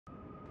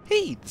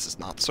Hey, this is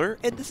Notser,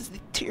 and this is the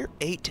Tier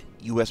 8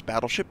 U.S.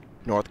 Battleship,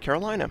 North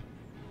Carolina.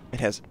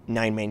 It has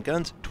 9 main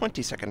guns,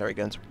 20 secondary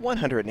guns,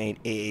 108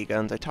 AA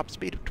guns, a top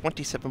speed of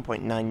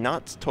 27.9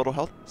 knots, total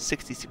health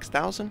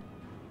 66,000.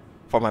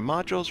 For my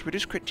modules,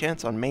 reduce crit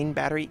chance on main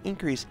battery,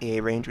 increase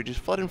AA range, reduce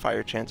flood and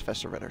fire chance,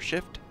 faster radar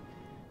shift.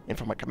 And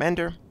for my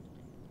commander,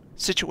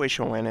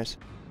 situational awareness,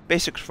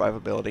 basic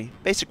survivability,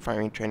 basic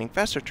firing training,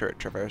 faster turret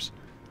traverse,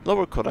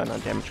 lower cooldown on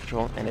damage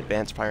control, and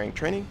advanced firing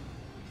training.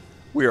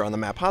 We are on the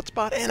map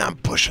Hotspot, and I'm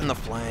pushing the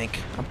flank.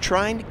 I'm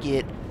trying to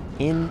get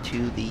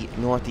into the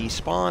northeast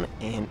spawn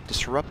and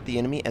disrupt the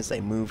enemy as they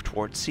move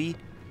towards sea.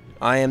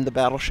 I am the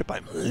battleship.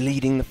 I'm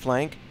leading the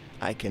flank.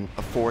 I can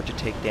afford to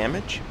take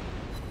damage.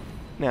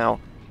 Now,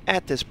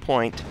 at this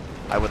point,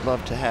 I would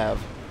love to have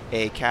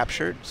A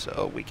captured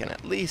so we can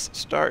at least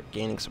start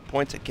gaining some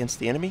points against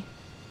the enemy.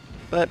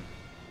 But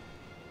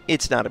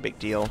it's not a big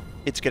deal.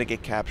 It's going to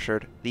get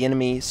captured. The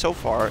enemy so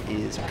far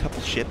is a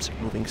couple ships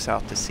moving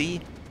south to sea.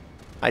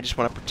 I just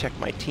want to protect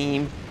my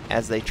team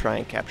as they try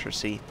and capture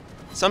C.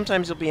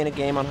 Sometimes you'll be in a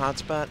game on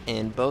Hotspot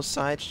and both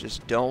sides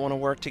just don't want to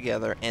work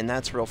together, and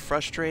that's real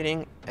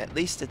frustrating. At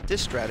least at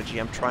this strategy,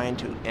 I'm trying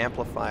to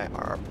amplify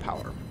our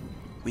power.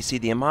 We see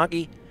the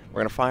Amagi,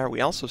 we're going to fire.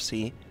 We also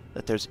see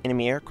that there's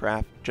enemy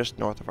aircraft just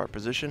north of our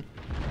position,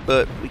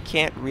 but we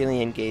can't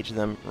really engage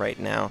them right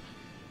now.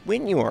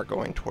 When you are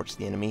going towards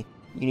the enemy,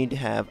 you need to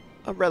have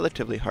a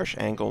relatively harsh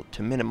angle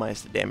to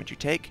minimize the damage you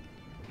take.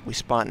 We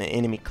spot an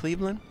enemy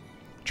Cleveland,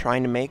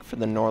 trying to make for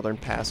the northern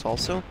pass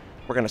also.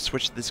 We're going to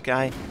switch to this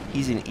guy.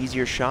 He's an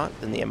easier shot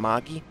than the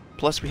Amagi.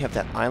 Plus we have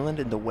that island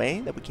in the way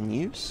that we can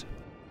use.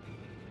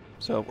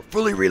 So we're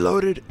fully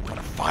reloaded. We're going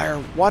to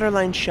fire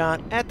waterline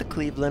shot at the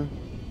Cleveland.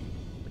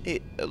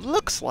 It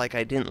looks like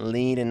I didn't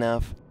lead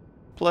enough.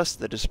 Plus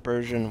the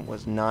dispersion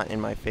was not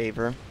in my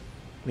favor.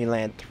 We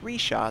land 3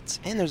 shots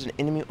and there's an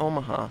enemy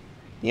Omaha.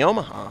 The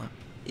Omaha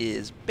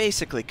is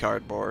basically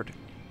cardboard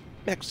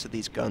next to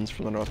these guns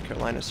from the North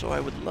Carolina, so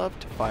I would love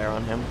to fire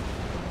on him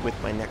with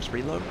my next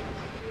reload.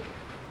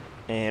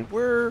 And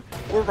we're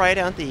right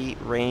at the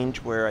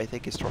range where I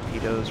think his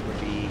torpedoes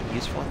would be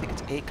useful. I think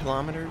it's 8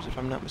 kilometers if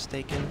I'm not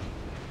mistaken.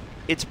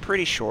 It's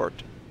pretty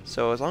short,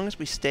 so as long as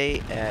we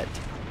stay at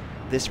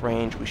this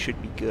range we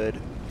should be good.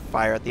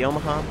 Fire at the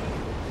Omaha,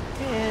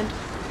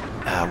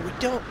 and we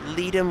don't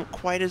lead him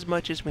quite as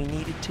much as we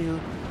needed to,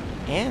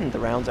 and the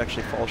rounds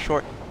actually fall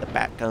short. The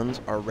bat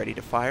guns are ready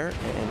to fire,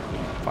 and we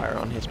fire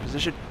on his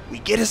position. We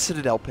get a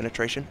citadel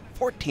penetration,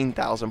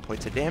 14,000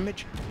 points of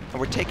damage, and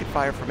we're taking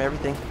fire from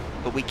everything,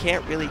 but we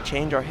can't really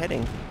change our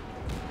heading.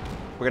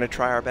 We're going to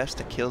try our best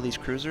to kill these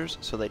cruisers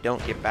so they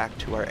don't get back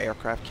to our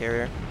aircraft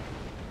carrier.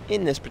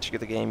 In this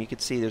particular game, you can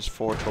see there's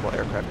 4 total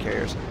aircraft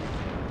carriers.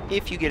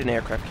 If you get an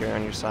aircraft carrier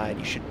on your side,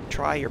 you should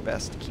try your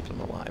best to keep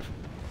them alive.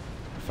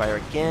 Fire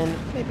again,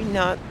 maybe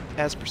not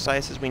as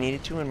precise as we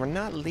needed to, and we're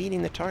not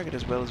leading the target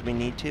as well as we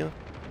need to.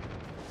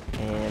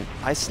 And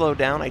I slow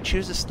down. I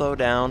choose to slow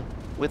down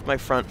with my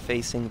front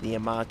facing the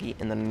Amagi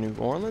and the New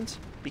Orleans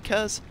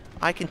because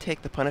I can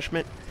take the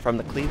punishment from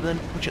the Cleveland,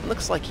 which it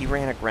looks like he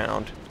ran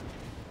aground.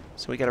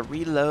 So we gotta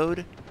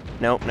reload.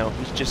 No,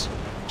 he's just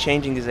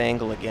changing his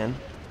angle again.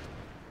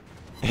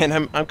 And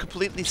I'm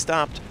completely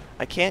stopped.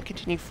 I can't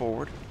continue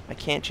forward. I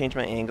can't change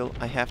my angle.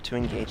 I have to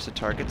engage the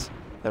targets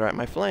that are at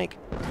my flank,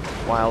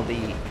 while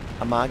the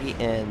Amagi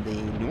and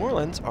the New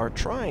Orleans are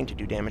trying to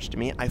do damage to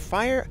me. I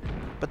fire,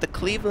 but the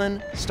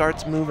Cleveland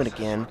starts moving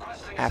again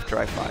after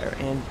I fire,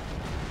 and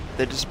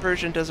the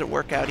dispersion doesn't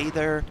work out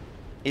either.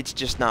 It's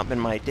just not been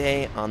my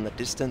day on the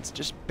distance,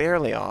 just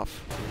barely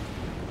off.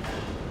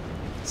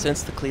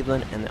 Since the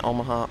Cleveland and the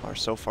Omaha are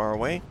so far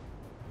away,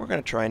 we're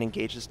going to try and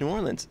engage this New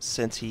Orleans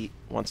since he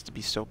wants to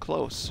be so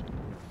close.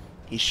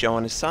 He's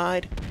showing his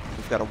side.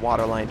 We've got a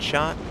waterline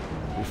shot.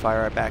 We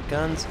fire our back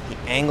guns. He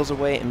angles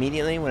away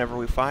immediately whenever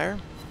we fire.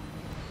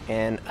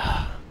 And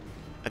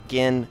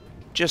again,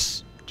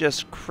 just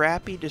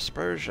crappy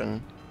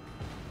dispersion.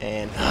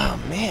 And oh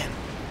man,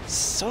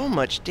 so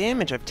much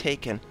damage I've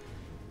taken.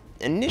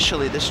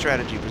 Initially, this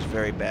strategy was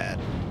very bad.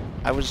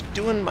 I was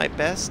doing my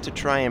best to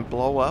try and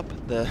blow up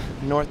the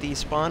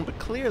northeast spawn, but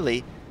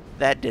clearly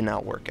that did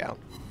not work out.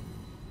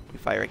 We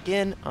fire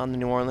again on the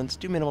New Orleans,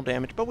 do minimal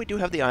damage, but we do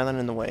have the island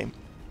in the way.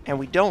 And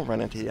we don't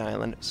run into the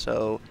island,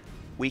 so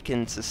we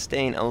can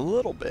sustain a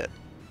little bit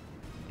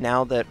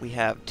now that we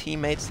have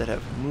teammates that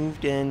have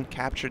moved in,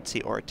 captured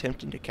C, or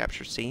attempting to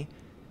capture C,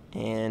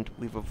 and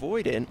we've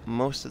avoided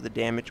most of the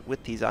damage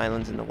with these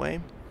islands in the way.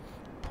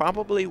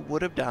 Probably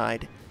would have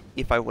died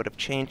if I would have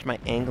changed my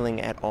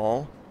angling at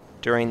all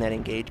during that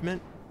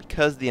engagement,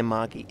 because the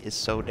Amagi is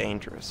so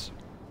dangerous.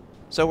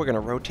 So we're going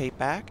to rotate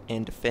back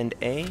and defend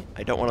A.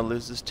 I don't want to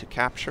lose this to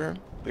capture.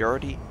 We're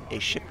already a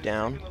ship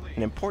down,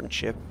 an important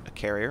ship, a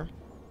carrier.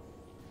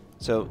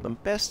 So the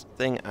best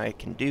thing I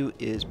can do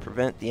is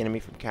prevent the enemy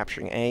from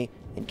capturing A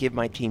and give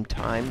my team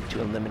time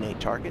to eliminate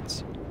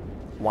targets.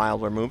 While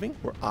we're moving,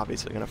 we're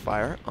obviously going to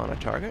fire on a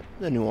target,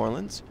 the New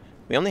Orleans.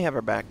 We only have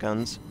our back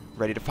guns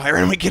ready to fire,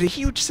 and we get a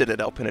huge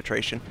citadel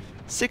penetration,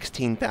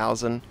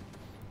 16,000,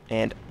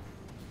 and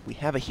we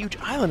have a huge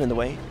island in the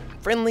way.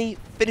 friendly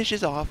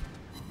finishes off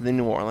the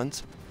New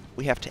Orleans.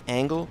 We have to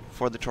angle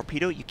for the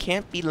torpedo. You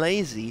can't be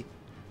lazy.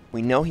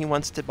 We know he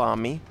wants to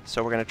bomb me,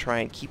 so we're going to try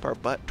and keep our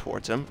butt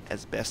towards him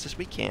as best as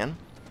we can.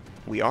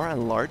 We are on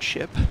a large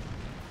ship,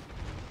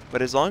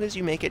 but as long as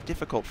you make it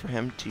difficult for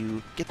him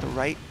to get the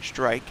right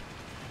strike,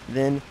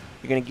 then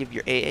you're going to give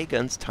your AA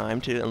guns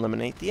time to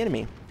eliminate the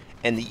enemy.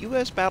 And the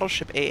US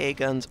battleship AA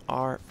guns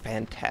are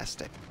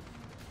fantastic.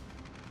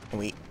 And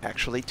we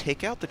actually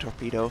take out the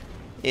torpedo.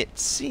 It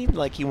seemed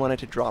like he wanted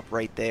to drop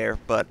right there,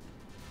 but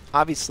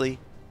obviously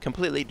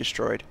completely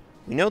destroyed.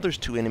 We know there's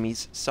two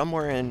enemies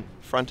somewhere in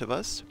front of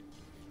us.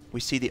 We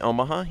see the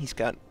Omaha. He's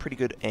got pretty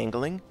good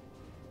angling.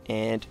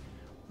 And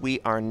we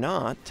are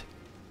not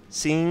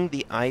seeing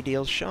the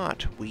ideal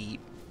shot. We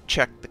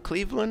check the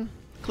Cleveland.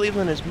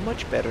 Cleveland is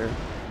much better,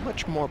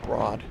 much more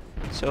broad.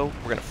 So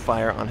we're going to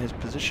fire on his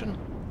position.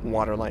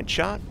 Waterline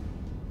shot.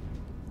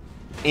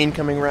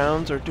 Incoming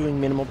rounds are doing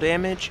minimal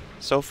damage.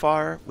 So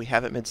far, we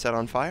haven't been set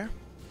on fire.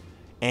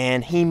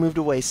 And he moved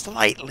away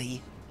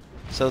slightly,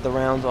 so the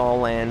rounds all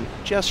land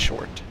just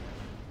short.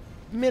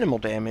 Minimal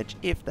damage,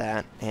 if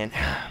that, and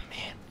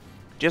man,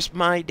 just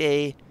my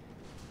day.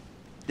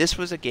 This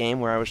was a game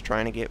where I was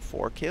trying to get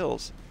 4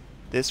 kills.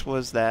 This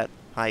was that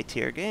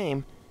high-tier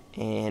game,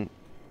 and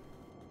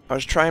I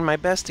was trying my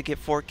best to get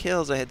 4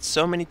 kills. I had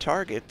so many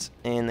targets,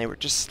 and they were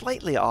just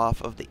slightly off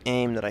of the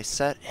aim that I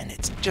set, and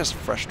it's just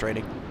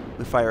frustrating.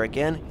 We fire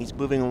again. He's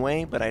moving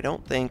away, but I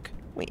don't think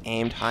we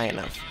aimed high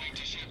enough.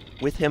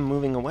 With him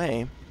moving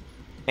away,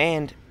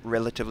 and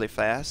relatively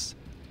fast,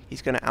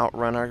 he's going to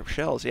outrun our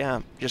shells.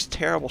 Yeah, just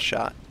terrible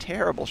shot.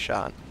 Terrible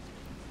shot.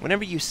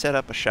 Whenever you set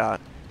up a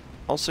shot,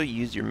 also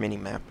use your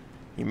mini-map.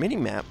 Your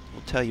mini-map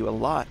will tell you a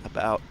lot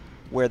about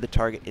where the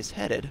target is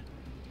headed.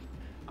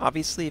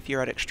 Obviously, if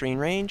you're at extreme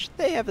range,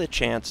 they have the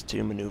chance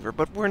to maneuver,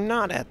 but we're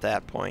not at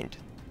that point.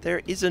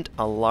 There isn't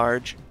a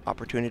large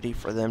opportunity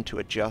for them to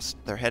adjust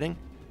their heading.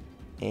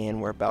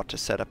 And we're about to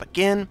set up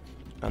again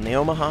on the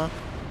Omaha.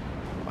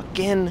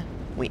 Again,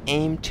 we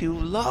aim too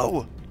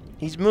low.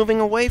 He's moving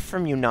away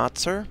from you,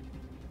 Notser.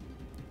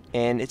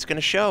 And it's going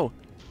to show.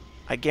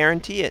 I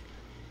guarantee it.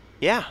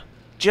 Yeah,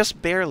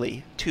 just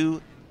barely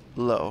too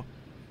low.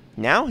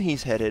 Now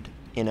he's headed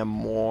in a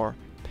more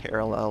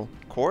parallel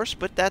course,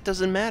 but that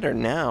doesn't matter.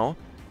 Now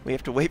we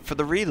have to wait for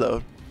the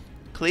reload.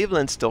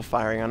 Cleveland's still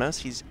firing on us.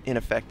 He's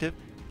ineffective.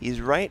 He's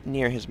right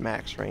near his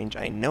max range.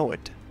 I know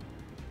it.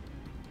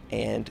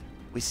 And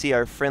we see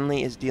our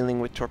friendly is dealing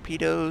with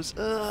torpedoes.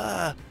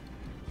 Ugh.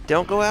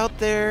 Don't go out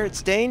there.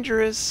 It's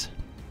dangerous.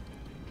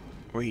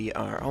 We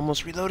are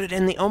almost reloaded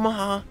in the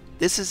Omaha.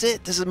 This is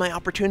it. This is my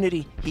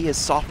opportunity. He has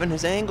softened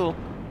his angle.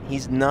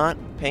 He's not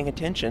paying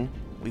attention.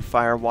 We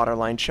fire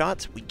waterline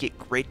shots. We get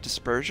great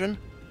dispersion.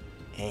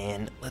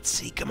 And let's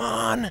see. Come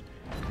on.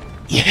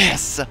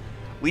 Yes!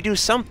 We do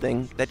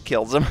something that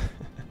kills him.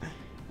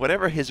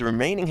 Whatever his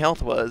remaining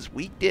health was,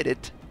 we did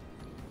it.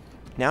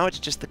 Now it's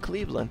just the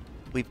Cleveland.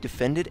 We've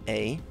defended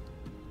A,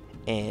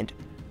 and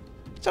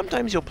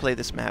sometimes you'll play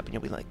this map and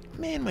you'll be like,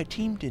 man, my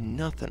team did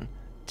nothing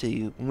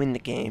to win the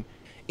game.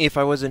 If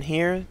I wasn't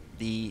here,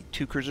 the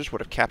 2 cruisers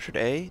would have captured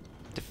A,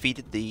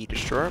 defeated the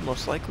destroyer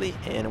most likely,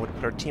 and it would have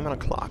put our team on a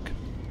clock.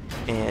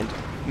 And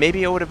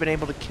maybe I would have been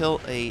able to kill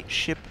a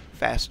ship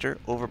faster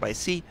over by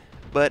C,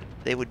 but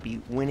they would be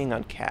winning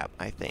on cap,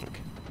 I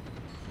think.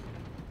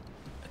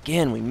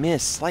 Again, we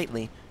miss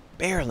slightly,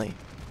 barely.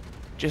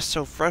 Just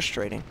so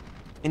frustrating.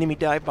 Enemy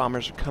dive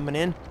bombers are coming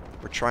in.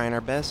 We're trying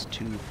our best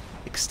to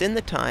extend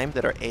the time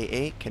that our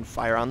AA can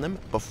fire on them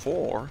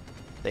before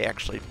they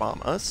actually bomb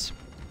us.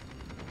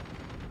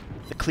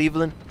 The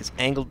Cleveland is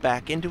angled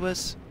back into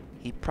us.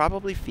 He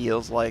probably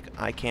feels like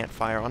I can't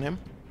fire on him.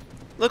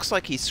 Looks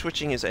like he's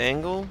switching his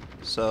angle,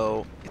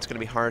 so it's going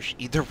to be harsh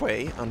either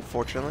way,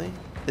 unfortunately.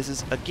 This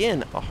is,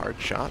 again, a hard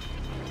shot.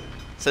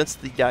 Since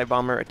the dive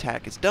bomber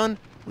attack is done,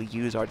 we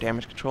use our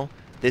damage control.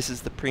 This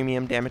is the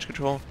premium damage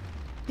control.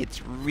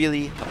 It's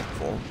really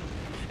helpful.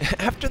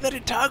 After that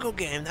Itago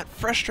game, that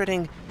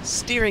frustrating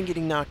steering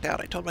getting knocked out,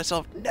 I told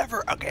myself,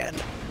 never again.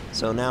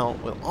 So now,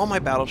 well, all my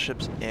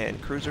battleships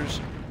and cruisers,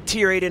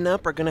 tier 8 and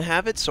up, are going to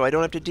have it, so I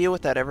don't have to deal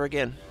with that ever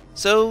again.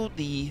 So,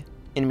 the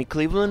enemy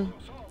Cleveland,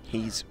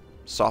 he's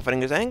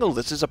softening his angle.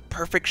 This is a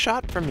perfect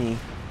shot for me.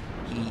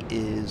 He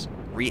is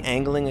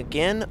re-angling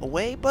again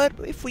away, but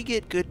if we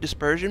get good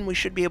dispersion, we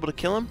should be able to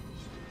kill him.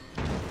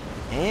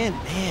 And,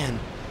 man,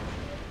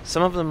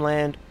 some of them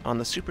land on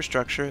the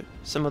superstructure,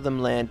 some of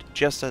them land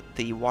just at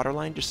the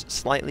waterline, just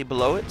slightly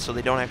below it, so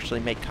they don't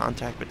actually make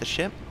contact with the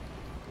ship.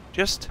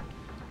 Just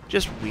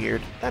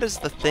weird. That is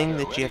the thing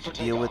that you have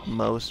to deal with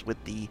most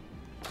with the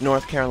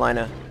North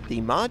Carolina.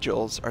 The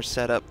modules are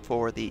set up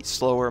for the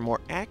slower,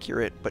 more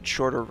accurate, but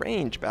shorter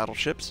range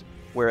battleships,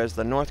 whereas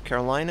the North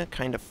Carolina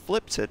kind of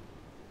flips it.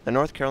 The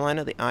North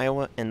Carolina, the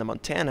Iowa, and the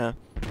Montana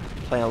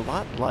play a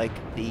lot like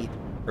the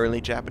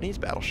early Japanese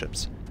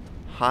battleships.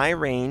 High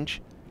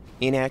range,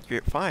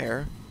 inaccurate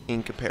fire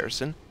in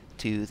comparison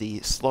to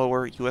the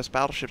slower US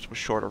battleships with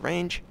shorter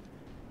range.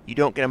 You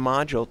don't get a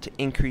module to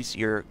increase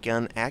your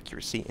gun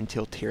accuracy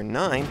until tier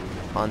 9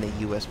 on the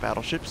US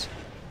battleships.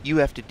 you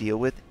have to deal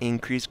with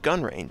increased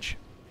gun range.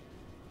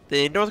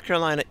 The North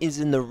Carolina is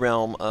in the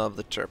realm of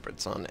the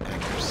Tirpitz on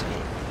accuracy.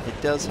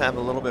 It does have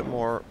a little bit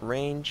more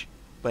range,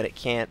 but it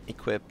can't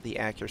equip the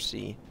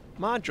accuracy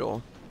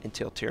module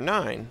until tier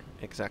 9,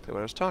 exactly what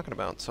I was talking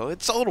about, so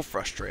it's a little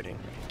frustrating.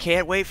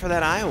 Can't wait for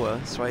that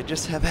Iowa, so I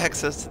just have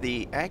access to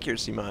the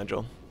accuracy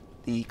module.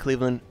 The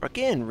Cleveland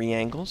again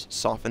re-angles,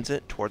 softens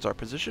it towards our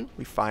position.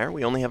 We fire,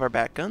 we only have our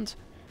back guns,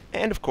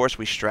 and of course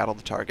we straddle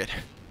the target.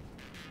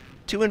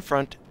 2 in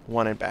front,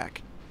 1 in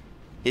back.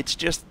 It's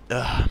just,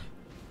 ugh.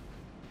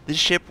 This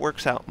ship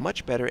works out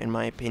much better in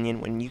my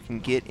opinion when you can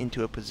get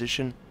into a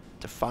position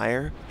to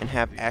fire and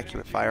have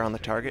accurate fire on the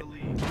target.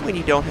 When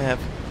you don't have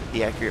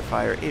the accurate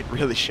fire, it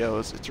really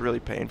shows. It's really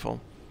painful.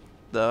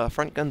 The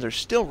front guns are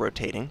still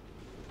rotating,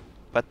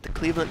 but the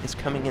Cleveland is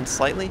coming in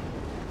slightly.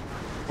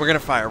 We're gonna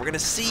fire. We're gonna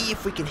see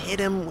if we can hit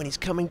him when he's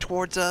coming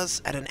towards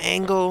us at an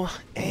angle,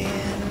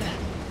 and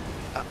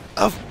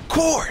of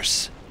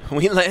course,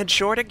 we land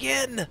short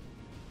again.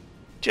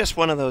 Just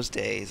one of those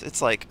days.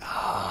 It's like,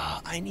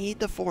 I need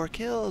the 4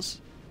 kills.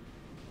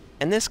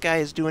 And this guy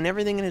is doing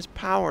everything in his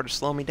power to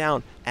slow me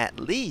down. At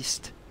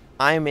least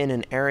I'm in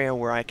an area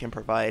where I can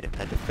provide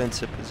a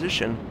defensive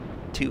position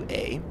to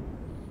A.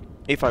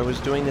 If I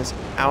was doing this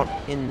out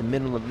in the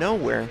middle of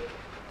nowhere,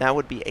 that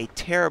would be a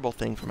terrible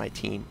thing for my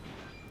team.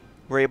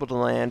 We're able to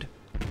land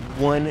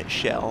 1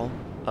 shell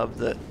of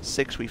the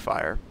 6 we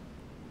fire.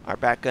 Our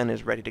back gun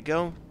is ready to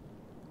go,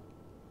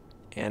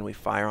 and we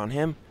fire on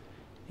him,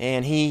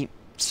 and he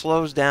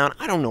slows down.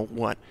 I don't know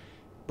what,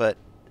 but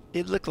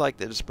it looked like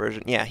the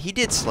dispersion. Yeah, he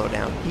did slow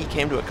down. He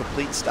came to a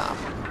complete stop.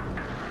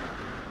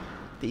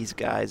 These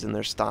guys, and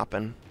they're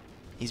stopping.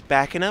 He's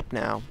backing up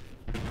now.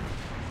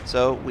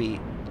 So we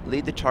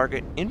lead the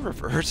target in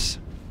reverse,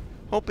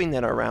 hoping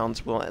that our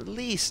rounds will at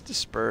least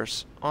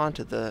disperse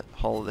onto the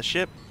hull of the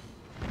ship.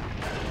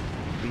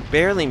 We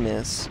barely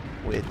miss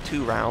with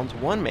 2 rounds.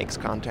 1 makes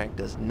contact,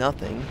 does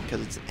nothing because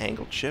it's an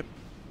angled ship.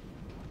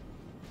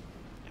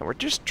 And we're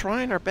just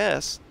trying our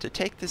best to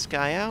take this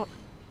guy out.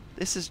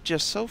 This is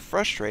just so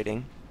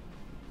frustrating.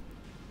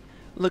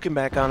 Looking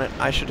back on it,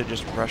 I should have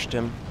just rushed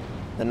him.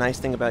 The nice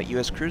thing about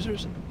U.S.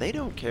 cruisers, they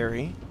don't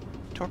carry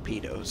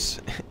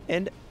torpedoes.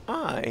 And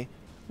I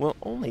will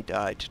only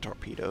die to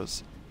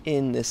torpedoes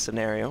in this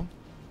scenario.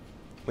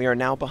 We are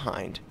now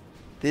behind.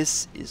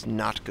 This is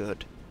not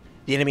good.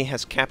 The enemy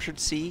has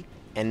captured C,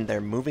 and they're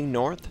moving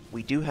north.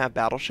 We do have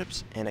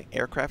battleships and an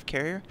aircraft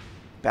carrier.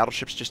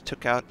 Battleships just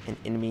took out an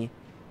enemy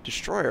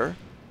destroyer.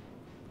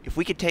 If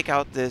we could take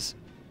out this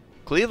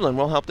Cleveland,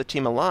 will help the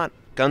team a lot.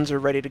 Guns are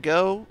ready to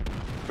go.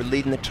 We're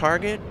leading the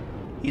target.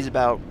 He's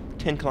about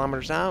 10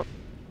 kilometers out.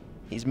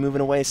 He's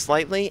moving away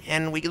slightly,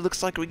 and it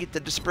looks like we get the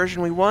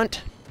dispersion we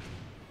want.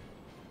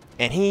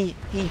 And he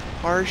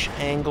harsh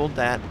angled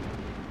that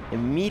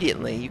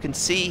immediately. You can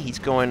see he's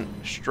going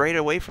straight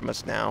away from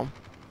us now.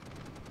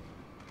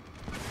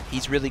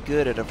 He's really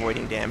good at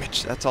avoiding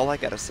damage. That's all I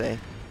gotta say.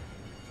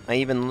 I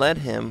even led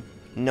him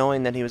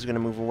knowing that he was going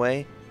to move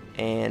away.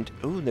 And,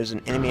 ooh, there's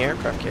an enemy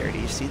aircraft carrier. Do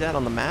you see that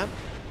on the map?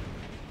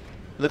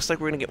 Looks like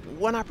we're going to get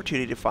 1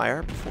 opportunity to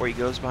fire before he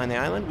goes behind the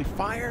island. We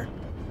fire.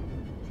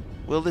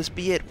 Will this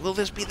be it? Will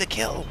this be the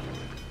kill?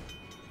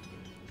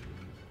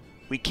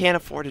 We can't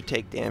afford to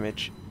take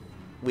damage.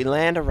 We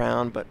land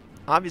around, but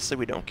obviously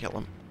we don't kill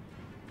him.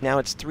 Now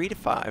it's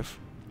 3-5.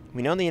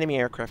 We know the enemy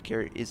aircraft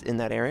carrier is in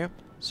that area.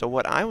 So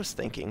what I was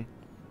thinking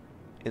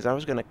is I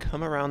was going to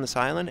come around this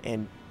island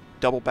and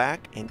double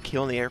back and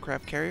kill the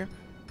aircraft carrier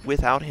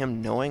without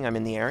him knowing I'm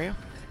in the area.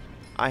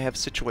 I have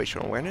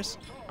situational awareness,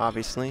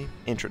 obviously,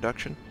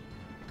 introduction,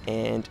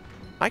 and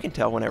I can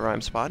tell whenever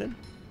I'm spotted.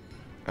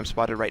 I'm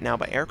spotted right now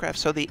by aircraft,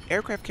 so the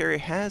aircraft carrier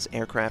has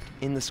aircraft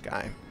in the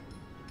sky.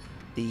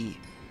 The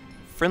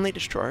friendly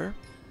destroyer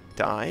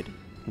died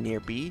near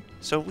B,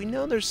 so we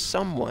know there's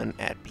someone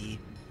at B.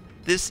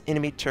 This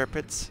enemy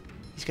Tirpitz,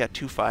 he's got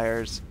 2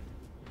 fires,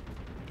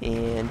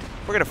 and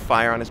we're going to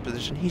fire on his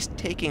position. He's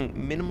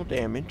taking minimal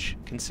damage,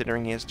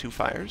 considering he has 2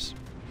 fires.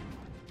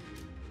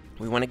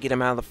 We want to get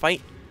him out of the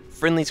fight.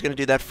 Friendly's going to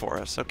do that for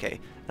us. Okay,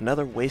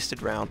 another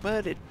wasted round,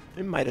 but it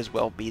might as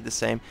well be the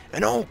same.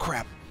 And oh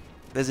crap,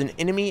 there's an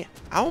enemy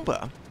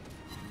Alba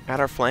at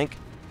our flank.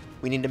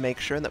 We need to make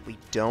sure that we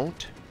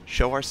don't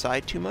show our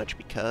side too much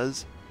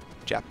because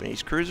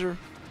Japanese cruiser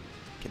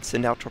can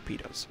send out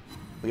torpedoes.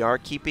 We are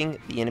keeping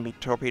the enemy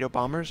torpedo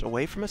bombers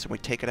away from us, and we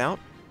take it out.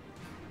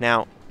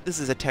 Now, this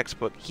is a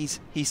textbook. He's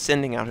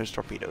sending out his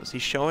torpedoes.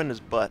 He's showing his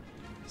butt.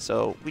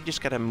 So we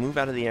just got to move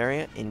out of the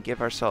area and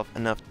give ourselves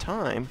enough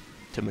time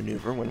to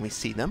maneuver when we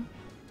see them.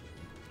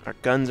 Our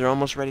guns are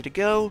almost ready to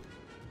go.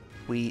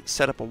 We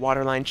set up a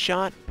waterline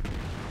shot.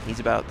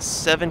 He's about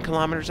 7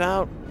 kilometers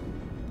out,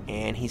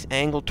 and he's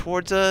angled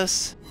towards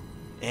us.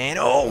 And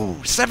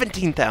oh,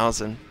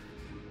 17,000.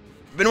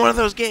 Been one of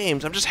those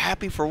games. I'm just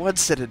happy for one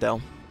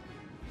Citadel.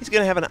 He's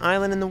going to have an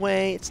island in the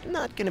way. It's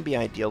not going to be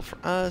ideal for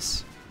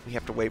us. We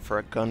have to wait for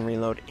a gun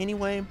reload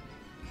anyway.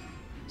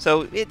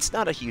 So it's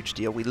not a huge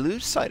deal. We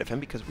lose sight of him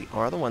because we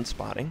are the ones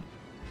spotting.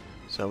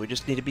 So we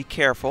just need to be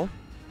careful.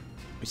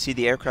 We see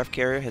the aircraft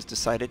carrier has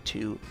decided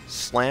to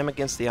slam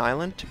against the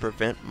island to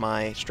prevent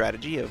my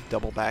strategy of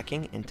double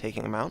backing and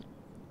taking them out.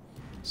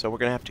 So we're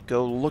going to have to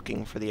go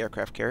looking for the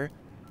aircraft carrier.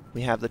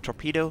 We have the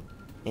torpedo,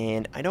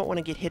 and I don't want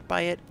to get hit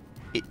by it.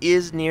 It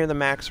is near the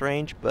max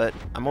range, but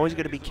I'm always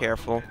going to be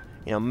careful.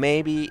 You know,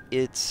 maybe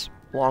it's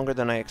longer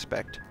than I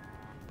expect.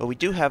 But we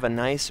do have a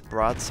nice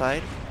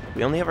broadside.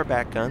 We only have our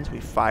back guns. We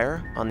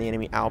fire on the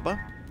enemy Alba,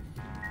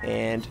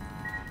 and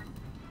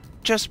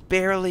just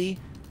barely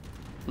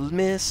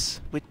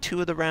miss with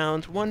 2 of the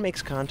rounds. One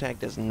makes contact,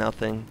 does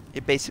nothing.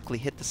 It basically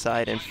hit the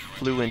side and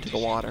flew into the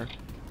water.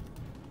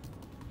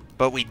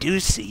 But we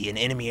do see an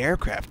enemy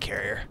aircraft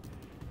carrier,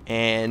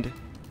 and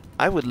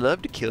I would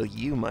love to kill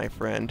you, my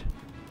friend.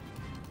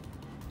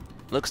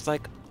 Looks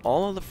like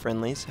all of the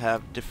friendlies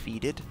have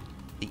defeated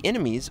the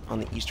enemies on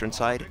the eastern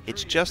side.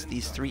 It's just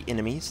these 3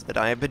 enemies that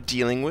I have been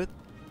dealing with.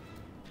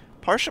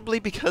 Partially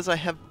because I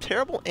have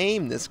terrible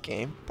aim this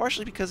game,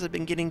 partially because I've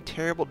been getting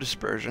terrible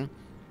dispersion.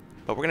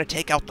 But we're going to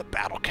take out the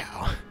Battle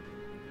Cow.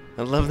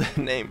 I love that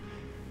name.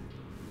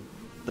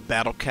 The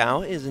Battle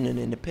Cow is in an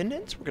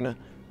independence. We're going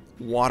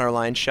to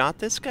waterline shot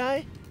this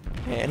guy.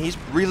 And he's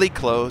really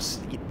close.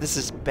 This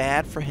is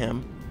bad for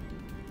him.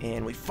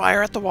 And we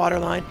fire at the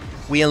waterline.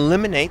 We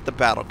eliminate the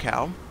Battle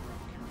Cow.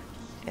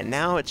 And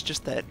now it's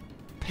just that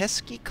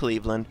pesky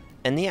Cleveland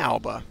and the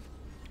Alba.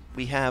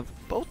 We have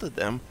both of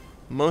them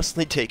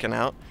mostly taken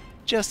out.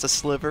 Just a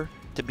sliver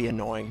to be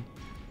annoying.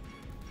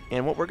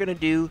 And what we're going to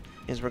do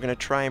is we're going to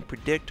try and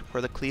predict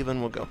where the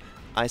Cleveland will go.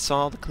 I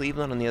saw the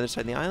Cleveland on the other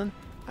side of the island.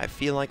 I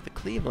feel like the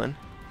Cleveland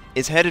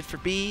is headed for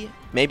B.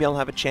 Maybe I'll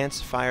have a chance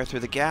to fire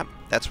through the gap.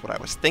 That's what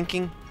I was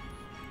thinking.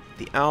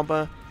 The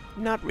Alba,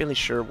 not really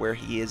sure where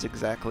he is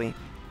exactly,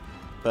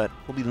 but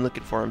we'll be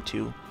looking for him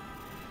too.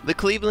 The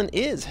Cleveland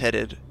is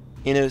headed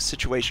in a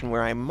situation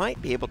where I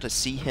might be able to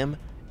see him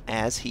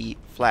as he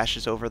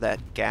flashes over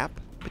that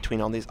gap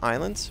between all these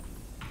islands.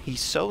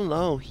 He's so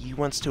low, he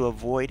wants to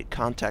avoid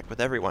contact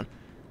with everyone.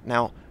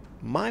 Now,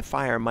 my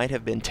fire might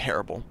have been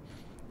terrible,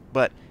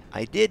 but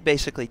I did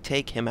basically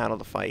take him out of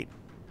the fight,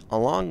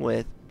 along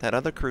with that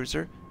other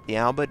cruiser. The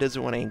Alba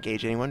doesn't want to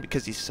engage anyone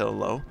because he's so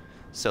low.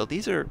 So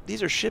these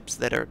are ships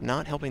that are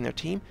not helping their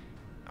team.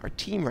 Our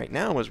team right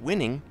now is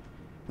winning.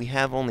 We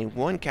have only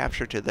 1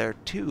 capture to their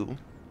 2.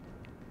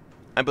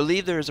 I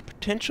believe there is a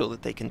potential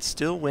that they can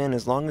still win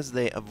as long as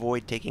they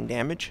avoid taking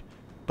damage,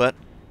 but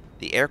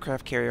the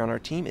aircraft carrier on our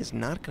team is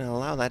not going to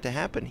allow that to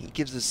happen. He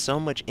gives us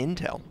so much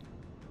intel.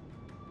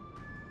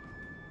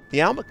 The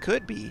Alba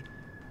could be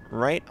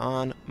right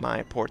on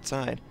my port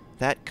side.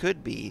 That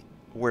could be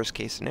worst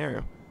case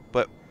scenario,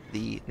 but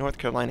the North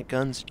Carolina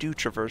guns do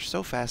traverse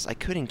so fast I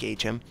could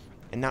engage him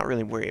and not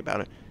really worry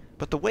about it.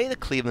 But the way the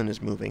Cleveland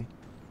is moving,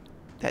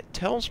 that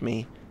tells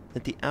me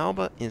that the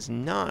Alba is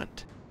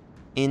not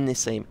in the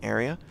same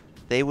area.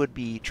 They would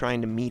be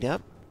trying to meet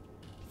up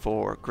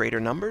for greater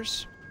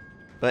numbers.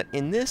 But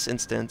in this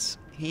instance,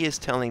 he is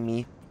telling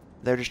me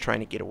they're just trying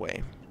to get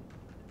away.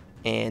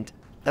 And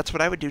that's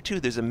what I would do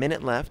too. There's a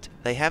minute left.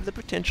 They have the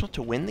potential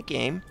to win the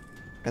game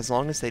as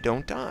long as they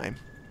don't die.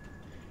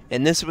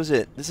 And this was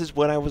it. This is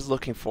what I was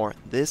looking for.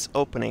 This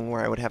opening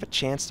where I would have a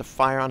chance to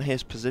fire on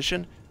his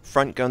position.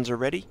 Front guns are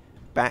ready.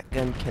 Back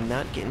gun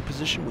cannot get in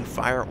position. We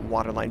fire a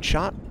waterline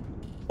shot.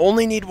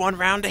 Only need 1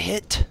 round to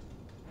hit.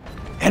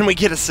 And we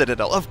get a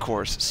Citadel, of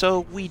course.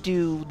 So we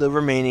do the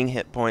remaining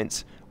hit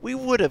points. We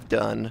would have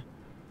done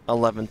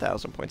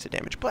 11,000 points of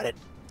damage, but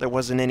there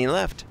wasn't any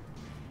left.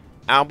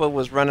 Alba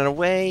was running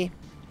away.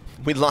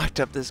 We locked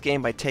up this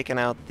game by taking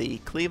out the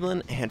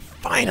Cleveland, and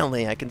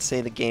finally I can say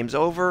the game's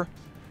over.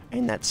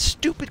 And that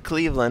stupid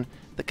Cleveland,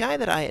 the guy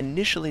that I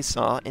initially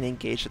saw and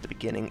engaged at the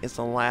beginning, is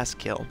the last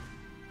kill.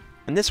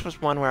 And this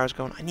was one where I was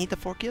going, I need the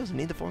 4 kills, I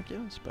need the 4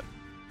 kills, but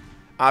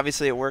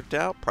obviously it worked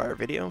out. Prior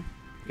video.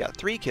 We got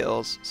 3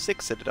 kills,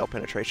 6 Citadel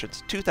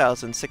penetrations,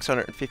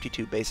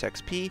 2,652 base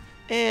XP,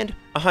 and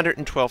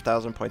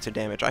 112,000 points of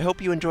damage. I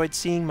hope you enjoyed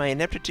seeing my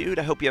ineptitude.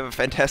 I hope you have a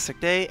fantastic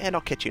day, and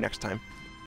I'll catch you next time.